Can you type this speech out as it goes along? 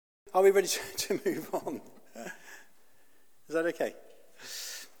Are we ready to move on? Is that okay?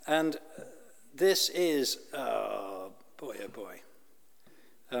 And this is, boy.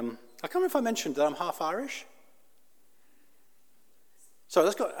 I can't remember if I mentioned that I'm half Irish. So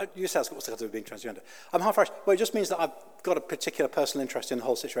you said what's the got to do with being transgender? I'm half Irish. Well, it just means that I've got a particular personal interest in the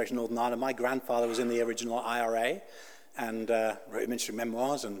whole situation in Northern Ireland. My grandfather was in the original IRA and wrote ministry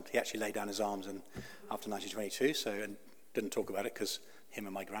memoirs, and he actually laid down his arms after 1922, and didn't talk about it because him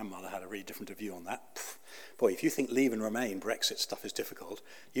and my grandmother had a really different view on that. Boy, if you think Leave and Remain, Brexit stuff is difficult,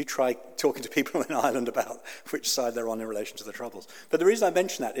 you try talking to people in Ireland about which side they're on in relation to the Troubles. But the reason I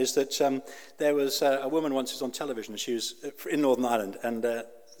mention that is that there was a woman once who was on television, and she was in Northern Ireland,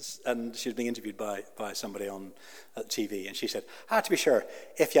 and she was being interviewed by somebody on TV, and she said, to be sure,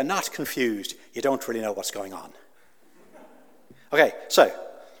 if you're not confused, you don't really know what's going on. Okay, so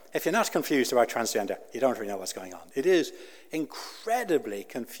if you're not confused about transgender, you don't really know what's going on. It is incredibly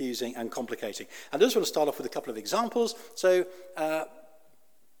confusing and complicating. And I just want to start off with a couple of examples. So,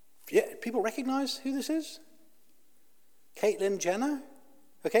 people recognize who this is? Caitlyn Jenner?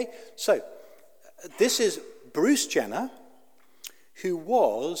 Okay, so this is Bruce Jenner, who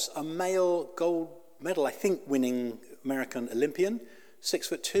was a male gold medal, I think, winning American Olympian,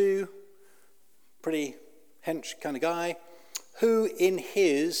 6'2", pretty hench kind of guy, who in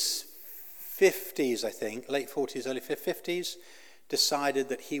his 50s, I think, late 40s, early 50s, decided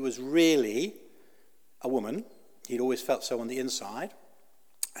that he was really a woman. He'd always felt so on the inside.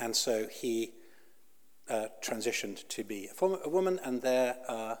 And so he transitioned to be a woman, and there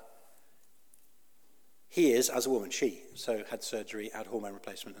he is as a woman, so had surgery, had hormone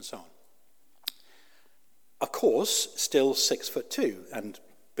replacement, and so on. Of course, still 6'2" and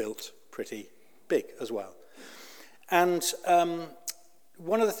built pretty big as well. And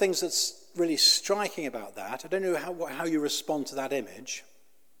one of the things that's really striking about that, I don't know how you respond to that image,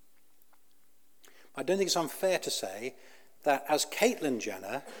 I don't think it's unfair to say that as Caitlyn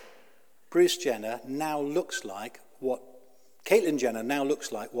Jenner, Bruce Jenner now looks like what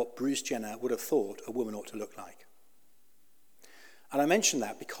Bruce Jenner would have thought a woman ought to look like. And I mention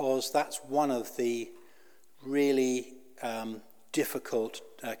that because that's one of the really difficult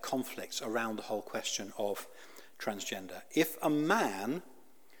conflicts around the whole question of transgender. If a man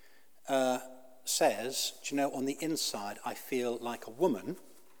says, on the inside I feel like a woman,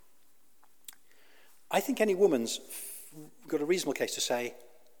 I think any woman's got a reasonable case to say,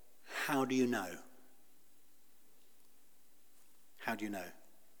 how do you know? How do you know?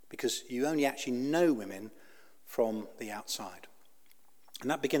 Because you only actually know women from the outside. And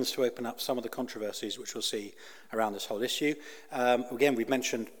that begins to open up some of the controversies which we'll see around this whole issue. Again, we've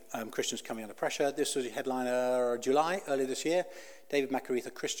mentioned Christians coming under pressure. This was a headliner July, earlier this year. David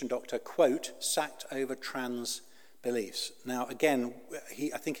McAreath, Christian doctor, quote, sacked over trans beliefs. Now, again,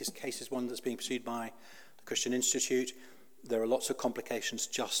 I think his case is one that's being pursued by the Christian Institute. There are lots of complications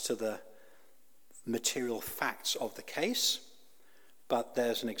just to the material facts of the case. But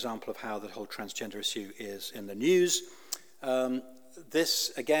there's an example of how the whole transgender issue is in the news.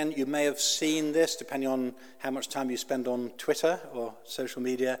 This, again, you may have seen this, depending on how much time you spend on Twitter or social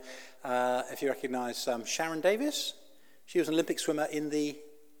media. If you recognise Sharon Davis, she was an Olympic swimmer in the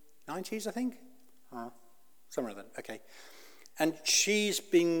 90s, I think? Somewhere like that, okay. And she's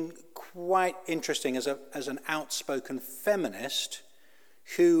been quite interesting as an outspoken feminist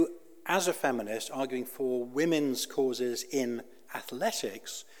who, as a feminist, arguing for women's causes in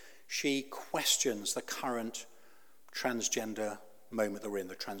athletics, she questions the current transgender moment that we're in,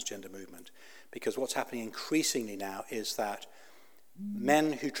 the transgender movement. Because what's happening increasingly now is that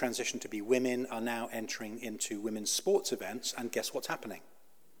men who transition to be women are now entering into women's sports events, and guess what's happening?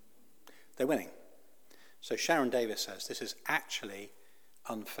 They're winning. So Sharon Davis says this is actually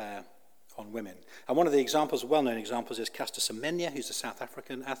unfair on women. And one of the examples, well-known examples, is Caster Semenya, who's a South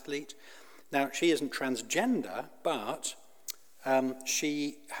African athlete. Now, she isn't transgender, but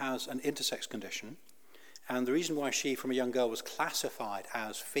she has an intersex condition. And the reason why she, from a young girl, was classified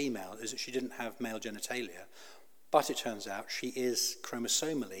as female is that she didn't have male genitalia. But it turns out she is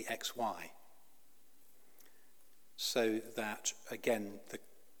chromosomally XY. So that, again,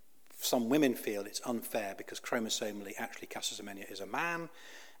 some women feel it's unfair because chromosomally, actually, Caster Semenya is a man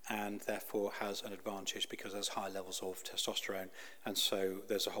and therefore has an advantage because there's high levels of testosterone. And so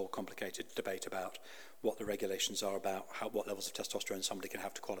there's a whole complicated debate about what the regulations are about what levels of testosterone somebody can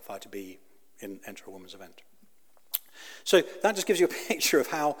have to qualify to be enter a women's event. So that just gives you a picture of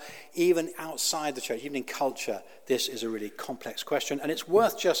how even outside the church, even in culture, this is a really complex question. And it's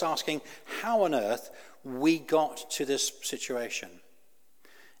worth just asking how on earth we got to this situation.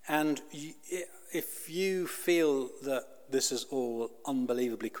 And if you feel that this is all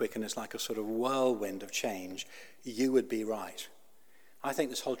unbelievably quick and it's like a sort of whirlwind of change, you would be right. I think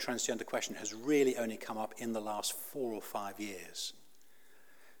this whole transgender question has really only come up in the last 4 or 5 years.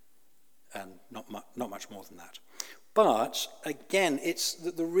 And not much more than that. But, again, it's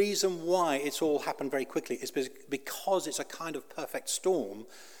the reason why it's all happened very quickly is because it's a kind of perfect storm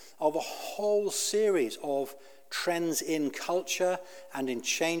of a whole series of trends in culture and in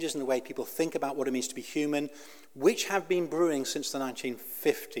changes in the way people think about what it means to be human, which have been brewing since the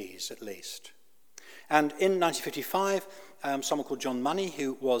 1950s, at least. And in 1955, someone called John Money,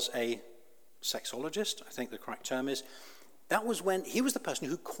 who was a sexologist, I think the correct term is, that was when he was the person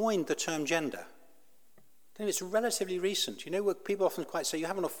who coined the term gender. And it's relatively recent. You know, where people often quite say, you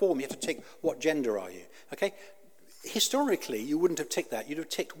have on a form, you have to tick, what gender are you? Okay? Historically, you wouldn't have ticked that. You'd have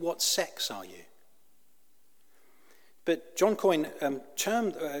ticked, what sex are you? But John Money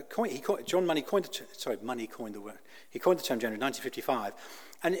coined the word. He coined the term gender in 1955.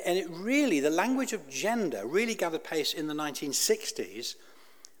 And it really, the language of gender really gathered pace in the 1960s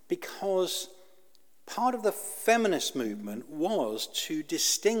because part of the feminist movement was to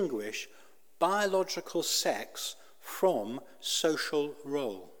distinguish biological sex from social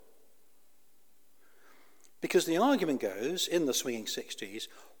role. Because the argument goes, in the swinging 60s,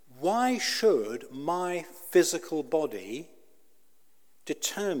 why should my physical body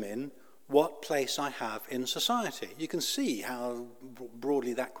determine what place I have in society? You can see how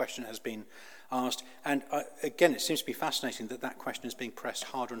broadly that question has been asked. And again, it seems to be fascinating that question is being pressed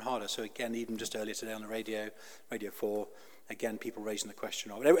harder and harder. So again, even just earlier today on the Radio 4, again, people raising the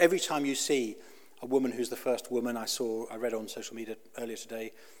question of it. Every time you see a woman who's the first woman, I read on social media earlier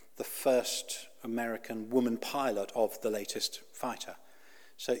today, the first American woman pilot of the latest fighter.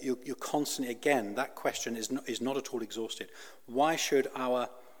 So you're constantly, again, that question is not at all exhausted. Why should our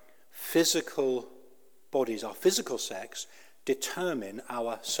physical bodies, our physical sex, determine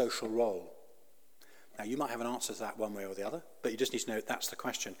our social role? Now, you might have an answer to that one way or the other, but you just need to know that's the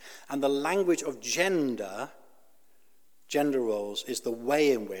question. And the language of gender roles, is the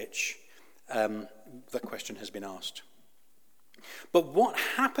way in which the question has been asked. But what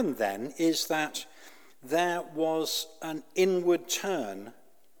happened then is that there was an inward turn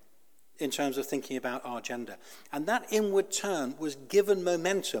in terms of thinking about our gender. And that inward turn was given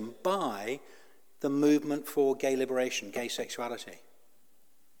momentum by the movement for gay liberation, gay sexuality.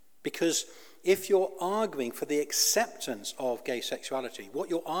 Because if you're arguing for the acceptance of gay sexuality, what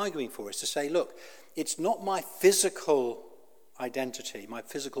you're arguing for is to say, look, it's not my physical identity, my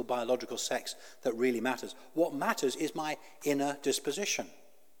physical biological sex that really matters. What matters is my inner disposition.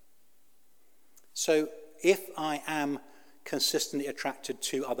 So if I am consistently attracted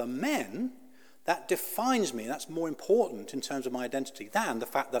to other men, that defines me. That's more important in terms of my identity than the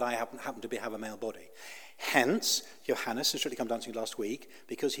fact that I happen to have a male body. Hence, Johannes in Strictly Come Dancing last week,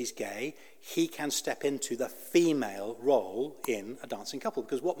 because he's gay, he can step into the female role in a dancing couple.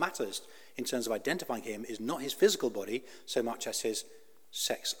 Because what matters in terms of identifying him is not his physical body so much as his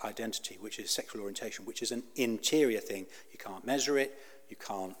sex identity, which is sexual orientation, which is an interior thing. You can't measure it, you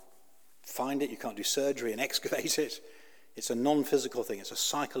can't find it, you can't do surgery and excavate it. It's a non-physical thing, it's a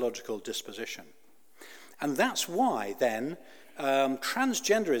psychological disposition. And that's why then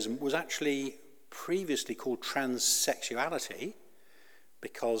transgenderism was actually previously called transsexuality,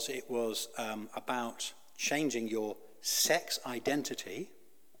 because it was about changing your sex identity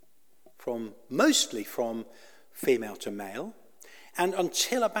mostly from female to male. And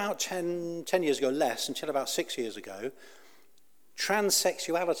until about 10 years ago, until about 6 years ago,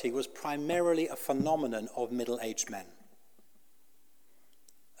 transsexuality was primarily a phenomenon of middle-aged men.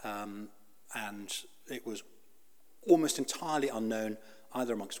 And it was almost entirely unknown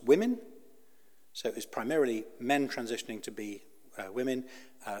either amongst women, so it was primarily men transitioning to be women,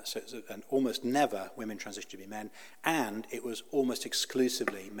 and almost never women transitioning to be men, and it was almost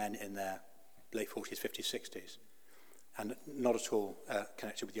exclusively men in their late 40s, 50s, 60s, and not at all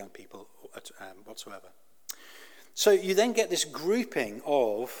connected with young people whatsoever. So you then get this grouping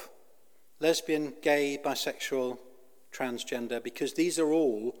of lesbian, gay, bisexual, transgender, because these are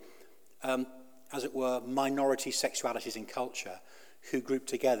all, as it were, minority sexualities in culture who group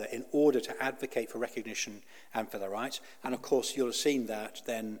together in order to advocate for recognition and for their rights. And of course, you'll have seen that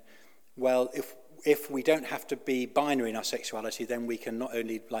then, well, if we don't have to be binary in our sexuality, then we can not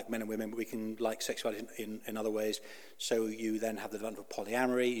only like men and women, but we can like sexuality in other ways. So you then have the development of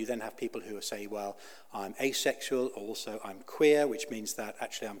polyamory. You then have people who say, well, I'm asexual, also I'm queer, which means that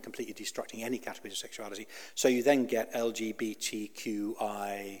actually I'm completely destructing any categories of sexuality. So you then get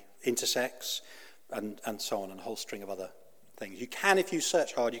LGBTQI intersex and so on, and a whole string of other things. You can, if you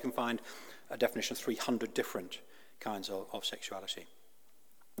search hard, you can find a definition of 300 different kinds of sexuality.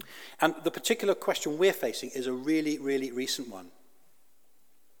 And the particular question we're facing is a really, really recent one.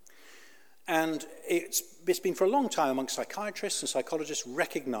 And it's been for a long time amongst psychiatrists and psychologists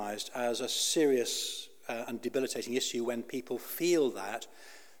recognized as a serious and debilitating issue when people feel that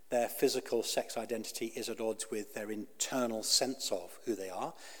their physical sex identity is at odds with their internal sense of who they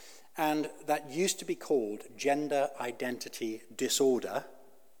are. And that used to be called gender identity disorder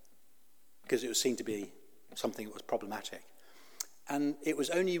because it was seen to be something that was problematic. And it was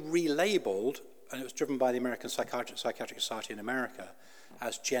only relabeled, and it was driven by the American Psychiatric Society in America,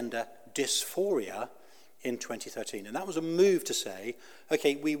 as gender dysphoria in 2013. And that was a move to say,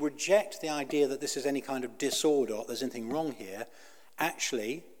 okay, we reject the idea that this is any kind of disorder or there's anything wrong here.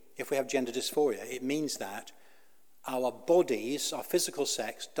 Actually, if we have gender dysphoria, it means that our bodies, our physical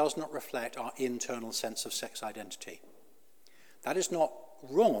sex, does not reflect our internal sense of sex identity. That is not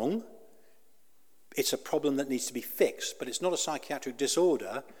wrong. It's a problem that needs to be fixed, but it's not a psychiatric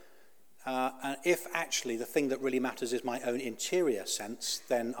disorder. And if actually the thing that really matters is my own interior sense,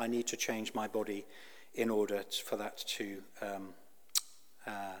 then I need to change my body in order for that to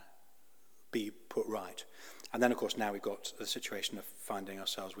be put right. And then, of course, now we've got the situation of finding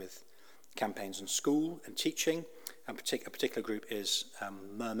ourselves with campaigns in school and teaching. And a particular group is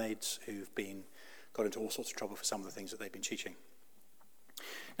mermaids who've got into all sorts of trouble for some of the things that they've been teaching.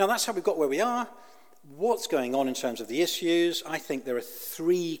 Now, that's how we've got where we are. What's going on in terms of the issues? I think there are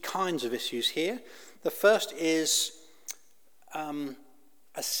three kinds of issues here. The first is a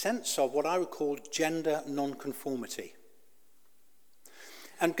sense of what I would call gender nonconformity.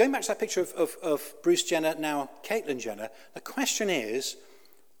 And going back to that picture of Bruce Jenner, now Caitlyn Jenner, the question is,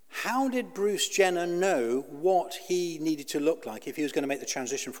 how did Bruce Jenner know what he needed to look like if he was going to make the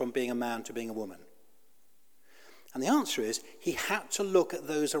transition from being a man to being a woman? And the answer is, he had to look at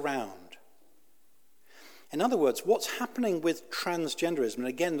those around. In other words, what's happening with transgenderism, and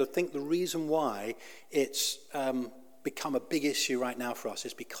again, I think the reason why it's become a big issue right now for us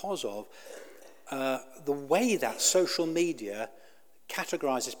is because of the way that social media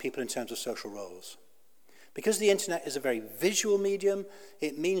categorizes people in terms of social roles. Because the internet is a very visual medium,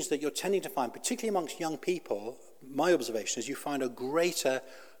 it means that you're tending to find, particularly amongst young people, my observation is you find a greater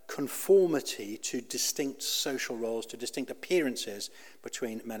conformity to distinct social roles, to distinct appearances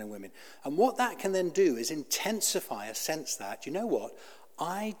between men and women. And what that can then do is intensify a sense that, you know what,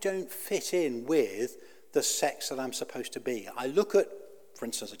 I don't fit in with the sex that I'm supposed to be. I look at, for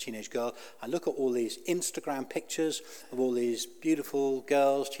instance, a teenage girl, I look at all these Instagram pictures of all these beautiful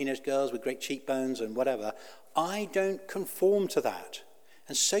girls, teenage girls with great cheekbones and whatever. I don't conform to that.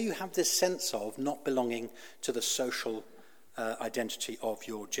 And so you have this sense of not belonging to the social identity of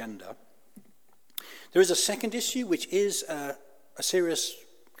your gender. There is a second issue, which is a serious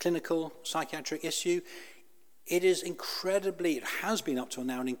clinical psychiatric issue. It has been up till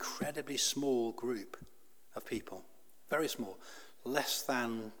now an incredibly small group of people, very small, less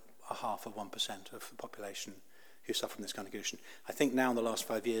than 0.5% of the population who suffer from this kind of condition. I think now in the last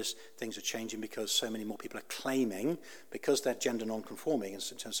 5 years, things are changing because so many more people are claiming, because they're gender non-conforming in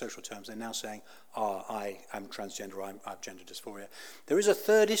social terms, they're now saying, I am transgender, or I have gender dysphoria. There is a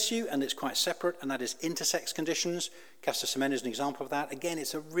third issue, and it's quite separate, and that is intersex conditions. Caster Semenya is an example of that. Again,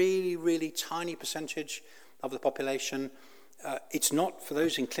 it's a really, really tiny percentage of the population. It's not, for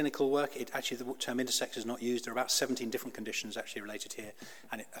those in clinical work, the term intersex is not used. There are about 17 different conditions actually related here,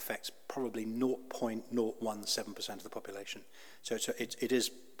 and it affects probably 0.017% of the population. So it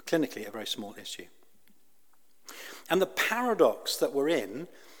is clinically a very small issue. And the paradox that we're in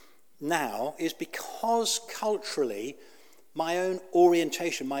now is because culturally my own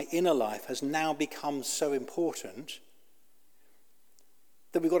orientation, my inner life has now become so important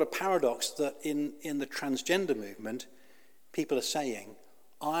that we've got a paradox that in the transgender movement, people are saying,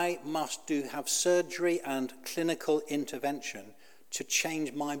 I must have surgery and clinical intervention to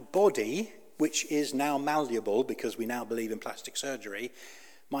change my body, which is now malleable because we now believe in plastic surgery.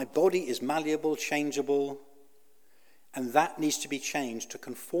 My body is malleable, changeable, and that needs to be changed to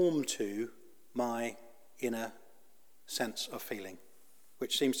conform to my inner sense of feeling,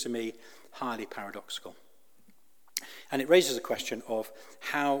 which seems to me highly paradoxical. And it raises a question of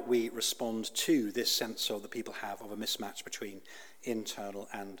how we respond to this sense that people have of a mismatch between internal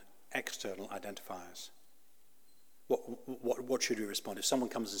and external identifiers. What should we respond? If someone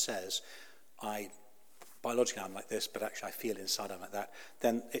comes and says, biologically I'm like this, but actually I feel inside I'm like that,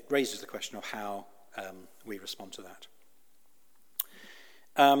 then it raises the question of how we respond to that.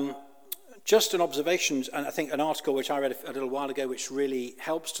 Just an observation, and I think an article which I read a little while ago which really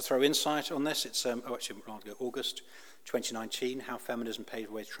helps to throw insight on this. It's August 2019, How Feminism Paved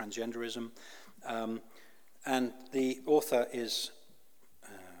the Way to Transgenderism. And the author is,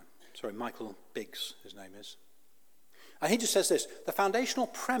 Michael Biggs, his name is. And he just says this: the foundational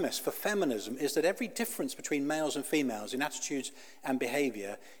premise for feminism is that every difference between males and females in attitudes and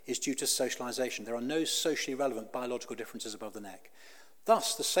behavior is due to socialization. There are no socially relevant biological differences above the neck.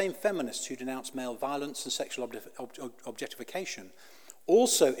 Thus, the same feminists who denounce male violence and sexual objectification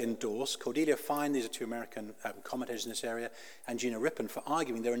also endorse Cordelia Fine, these are two American commentators in this area, and Gina Rippon, for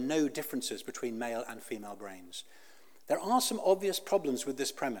arguing there are no differences between male and female brains. There are some obvious problems with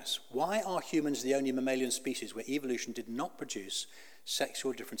this premise. Why are humans the only mammalian species where evolution did not produce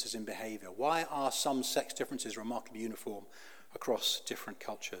sexual differences in behavior? Why are some sex differences remarkably uniform across different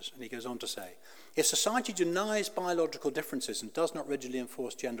cultures? And he goes on to say, if society denies biological differences and does not rigidly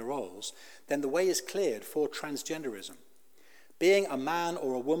enforce gender roles, then the way is cleared for transgenderism. Being a man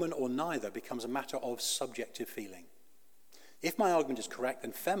or a woman or neither becomes a matter of subjective feeling. If my argument is correct,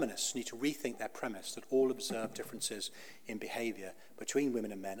 then feminists need to rethink their premise that all observed differences in behavior between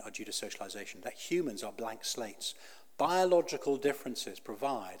women and men are due to socialization, that humans are blank slates. Biological differences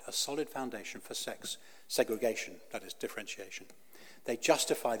provide a solid foundation for sex segregation, that is, differentiation. They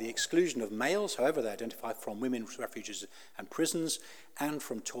justify the exclusion of males, however they identify, from women's refuges and prisons, and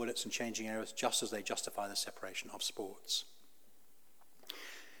from toilets and changing areas, just as they justify the separation of sports.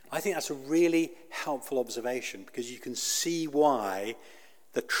 I think that's a really helpful observation, because you can see why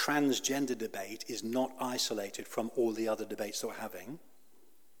the transgender debate is not isolated from all the other debates that we're having.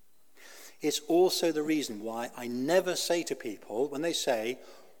 It's also the reason why I never say to people, when they say,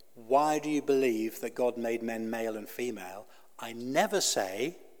 why do you believe that God made men male and female? I never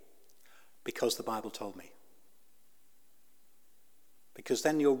say, because the Bible told me. Because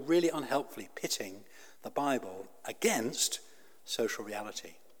then you're really unhelpfully pitting the Bible against social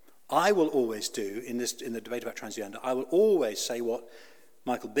reality. I will always do, in the debate about transgender, I will always say what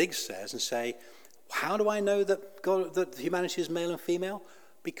Michael Biggs says and say, how do I know that humanity is male and female?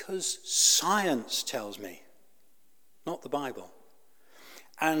 Because science tells me, not the Bible.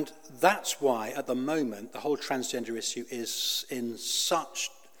 And that's why, at the moment, the whole transgender issue is in such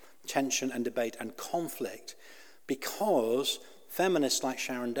tension and debate and conflict, because feminists like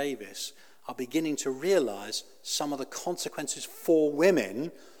Sharon Davis are beginning to realize some of the consequences for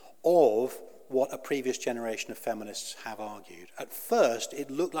women of what a previous generation of feminists have argued. At first, it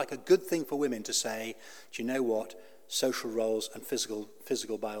looked like a good thing for women to say, do you know what, social roles and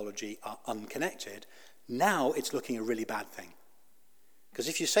physical biology are unconnected. Now it's looking a really bad thing. Because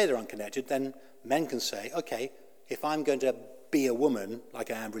if you say they're unconnected, then men can say, okay, if I'm going to be a woman,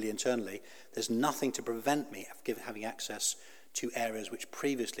 like I am really internally, there's nothing to prevent me of having access to areas which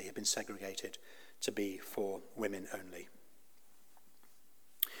previously have been segregated to be for women only.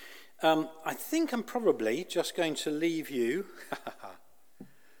 I think I'm probably just going to leave you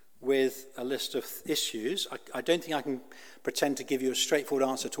with a list of issues. I don't think I can pretend to give you a straightforward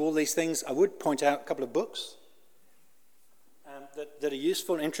answer to all these things. I would point out a couple of books that are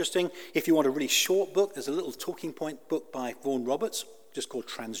useful and interesting. If you want a really short book, there's a little talking point book by Vaughan Roberts, just called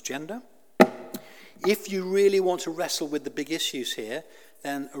Transgender. If you really want to wrestle with the big issues here,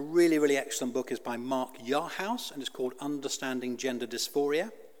 then a really, really excellent book is by Mark Yarhouse, and it's called Understanding Gender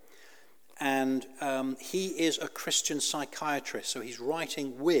Dysphoria. And he is a Christian psychiatrist, so he's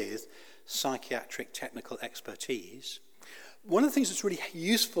writing with psychiatric technical expertise. One of the things that's really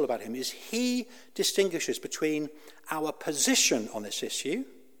useful about him is he distinguishes between our position on this issue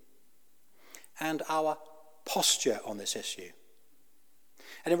and our posture on this issue.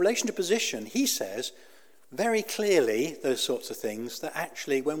 And in relation to position, he says very clearly those sorts of things, that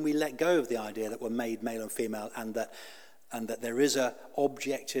actually when we let go of the idea that we're made male and female and that there is a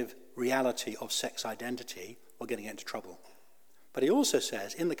objective reality of sex identity, we're going to get into trouble. But he also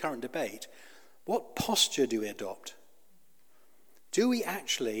says, in the current debate, what posture do we adopt? Do we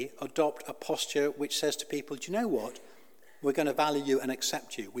actually adopt a posture which says to people, do you know what? We're going to value you and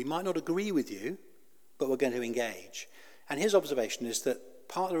accept you. We might not agree with you, but we're going to engage. And his observation is that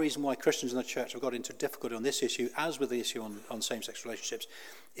part of the reason why Christians in the church have got into difficulty on this issue, as with the issue on same-sex relationships,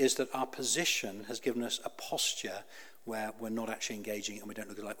 is that our position has given us a posture where we're not actually engaging and we don't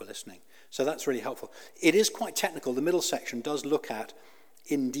look like we're listening. So that's really helpful. It is quite technical. The middle section does look at,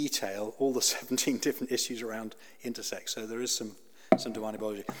 in detail, all the 17 different issues around intersex. So there is some divine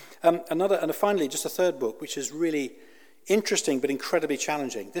biology. Finally, just a third book, which is really interesting but incredibly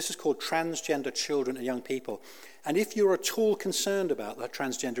challenging. This is called Transgender Children and Young People. And if you're at all concerned about the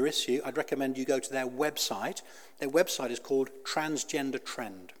transgender issue, I'd recommend you go to their website. Their website is called Transgender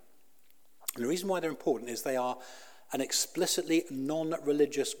Trend. And the reason why they're important is they are an explicitly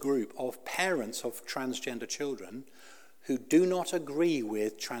non-religious group of parents of transgender children who do not agree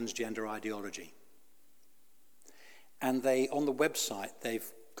with transgender ideology. And on the website,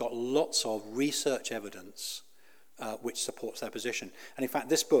 they've got lots of research evidence which supports their position. And in fact,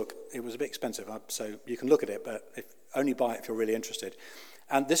 this book, it was a bit expensive, so you can look at it, but only buy it if you're really interested.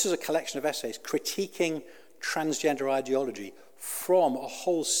 And this is a collection of essays critiquing transgender ideology from a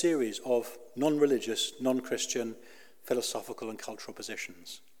whole series of non-religious, non-Christian, philosophical and cultural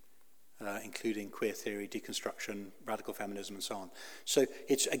positions, including queer theory, deconstruction, radical feminism, and so on. So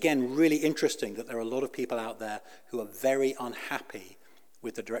it's, again, really interesting that there are a lot of people out there who are very unhappy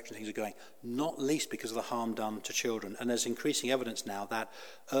with the direction things are going, not least because of the harm done to children. And there's increasing evidence now that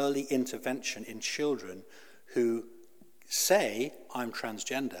early intervention in children who say, I'm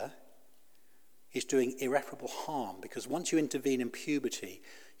transgender, is doing irreparable harm, because once you intervene in puberty,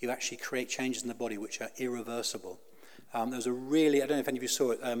 you actually create changes in the body which are irreversible. There was a really, I don't know if any of you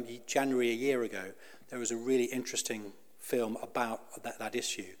saw it, January a year ago, there was a really interesting film about that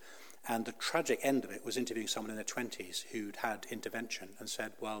issue. And the tragic end of it was interviewing someone in their 20s who'd had intervention and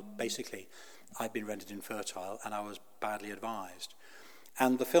said, well, basically, I'd been rendered infertile and I was badly advised.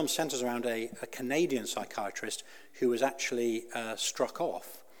 And the film centres around a Canadian psychiatrist who was actually struck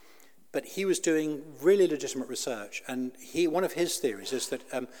off. But he was doing really legitimate research. And one of his theories is that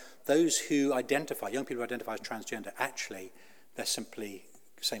those who identify, young people who identify as transgender, actually, they're simply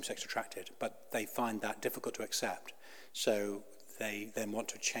same-sex attracted. But they find that difficult to accept. So they then want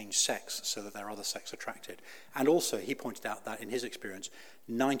to change sex so that they're other sex attracted. And also, he pointed out that in his experience,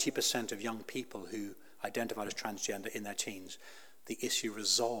 90% of young people who identified as transgender in their teens, the issue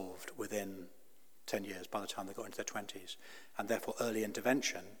resolved within 10 years by the time they got into their 20s. And therefore, early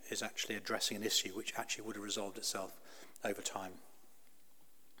intervention is actually addressing an issue which actually would have resolved itself over time.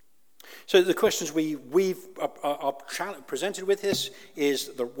 So the questions we've are presented with this is,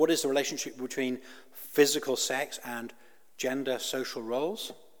 what is the relationship between physical sex and gender social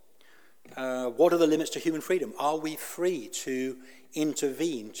roles? What are the limits to human freedom? Are we free to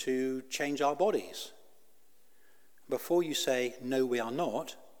intervene to change our bodies? Before you say, no, we are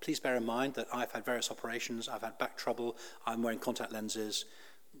not, please bear in mind that I've had various operations, I've had back trouble, I'm wearing contact lenses.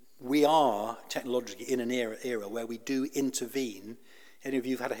 We are technologically in an era where we do intervene. Any of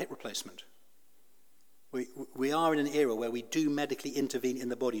you have had a hip replacement? We are in an era where we do medically intervene in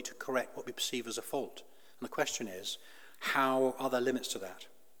the body to correct what we perceive as a fault. And the question is, how are there limits to that?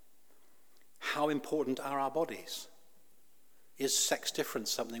 How important are our bodies? Is sex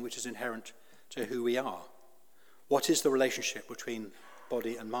difference something which is inherent to who we are? What is the relationship between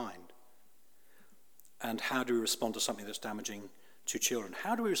body and mind? And how do we respond to something that's damaging to children?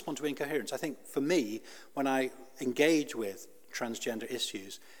 How do we respond to incoherence? I think for me, when I engage with transgender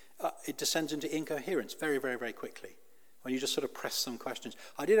issues, it descends into incoherence very, very, very quickly. When you just sort of press some questions.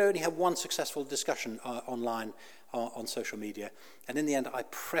 I did only have one successful discussion online on social media, and in the end I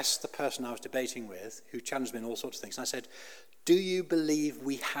pressed the person I was debating with, who challenged me in all sorts of things, and I said, do you believe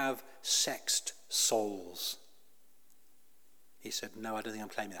we have sexed souls? He said, no, I don't think I'm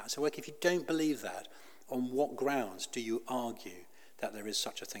claiming that. I said, well, if you don't believe that, on what grounds do you argue that there is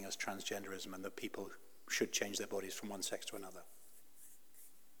such a thing as transgenderism and that people should change their bodies from one sex to another?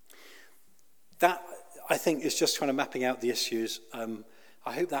 That, I think, is just kind of mapping out the issues.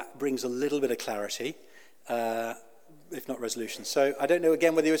 I hope that brings a little bit of clarity, if not resolution. So I don't know,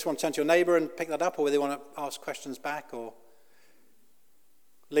 again, whether you just want to turn to your neighbour and pick that up, or whether you want to ask questions back, or...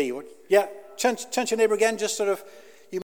 Lee, yeah, turn to your neighbour again, just sort of...